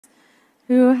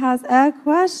Who has a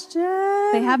question?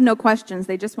 They have no questions.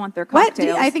 They just want their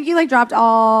cocktails. I think you like dropped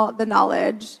all the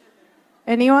knowledge.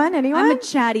 Anyone? I'm a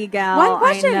chatty gal. One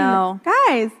question, I know.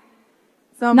 guys.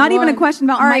 Not even a question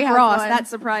about Mike Ross. One. That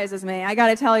surprises me. I got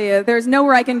to tell you, there's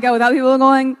nowhere I can go without people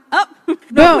going, oh, no,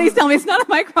 Boom. please tell me it's not a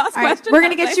Mike Ross question. We're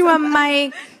going to get you a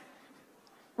mic.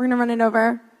 We're going to run it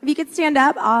over. If you could stand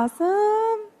up,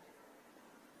 awesome.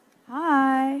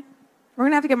 Hi. We're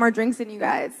going to have to get more drinks in you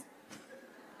guys.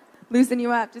 Loosen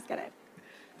you up. Just kidding.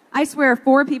 I swear,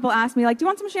 4 people asked me, like, do you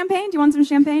want some champagne? Do you want some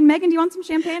champagne? Megan, do you want some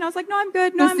champagne? I was like, no, I'm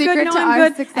good. No, I'm good. No, I'm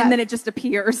good. Success. And then it just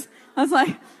appears. I was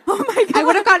like, oh my God. I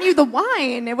would have gotten you the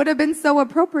wine. It would have been so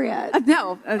appropriate.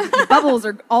 No, bubbles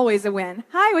are always a win.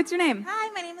 Hi, what's your name? Hi,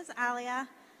 my name is Alia.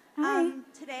 Hi.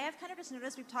 Today I've kind of just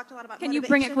noticed we've talked a lot about Can motivation. you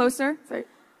bring it closer? Sorry.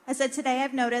 I said today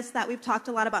I've noticed that we've talked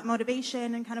a lot about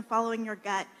motivation and kind of following your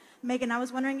gut. Megan, I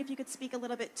was wondering if you could speak a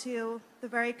little bit to the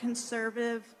very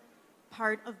conservative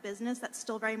part of business that's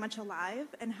still very much alive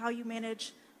and how you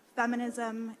manage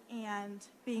feminism and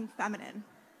being feminine.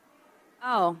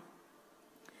 Oh,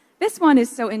 this one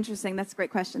is so interesting. That's a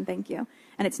great question. Thank you.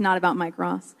 And it's not about Mike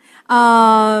Ross.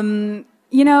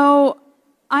 You know,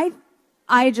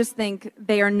 I just think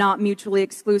they are not mutually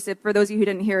exclusive. For those of you who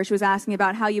didn't hear, she was asking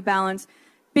about how you balance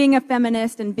being a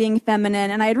feminist and being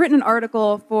feminine. And I had written an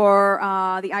article for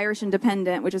the Irish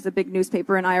Independent, which is a big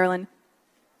newspaper in Ireland,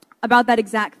 about that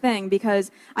exact thing,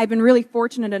 because I've been really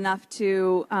fortunate enough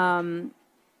to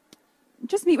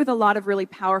just meet with a lot of really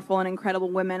powerful and incredible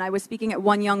women. I was speaking at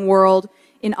One Young World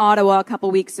in Ottawa a couple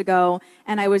weeks ago,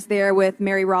 and I was there with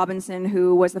Mary Robinson,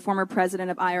 who was the former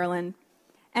president of Ireland.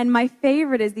 And my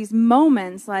favorite is these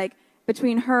moments, like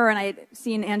between her, and I'd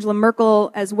seen Angela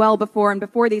Merkel as well before, and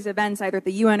before these events, either at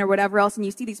the UN or whatever else, and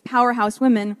you see these powerhouse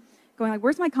women going like,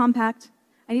 where's my compact?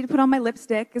 I need to put on my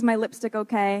lipstick. Is my lipstick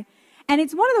okay? And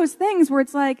it's one of those things where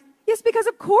it's like, yes, because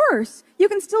of course, you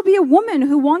can still be a woman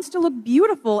who wants to look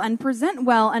beautiful and present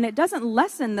well, and it doesn't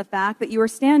lessen the fact that you are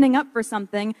standing up for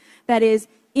something that is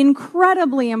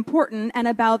incredibly important and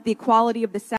about the equality of the sex.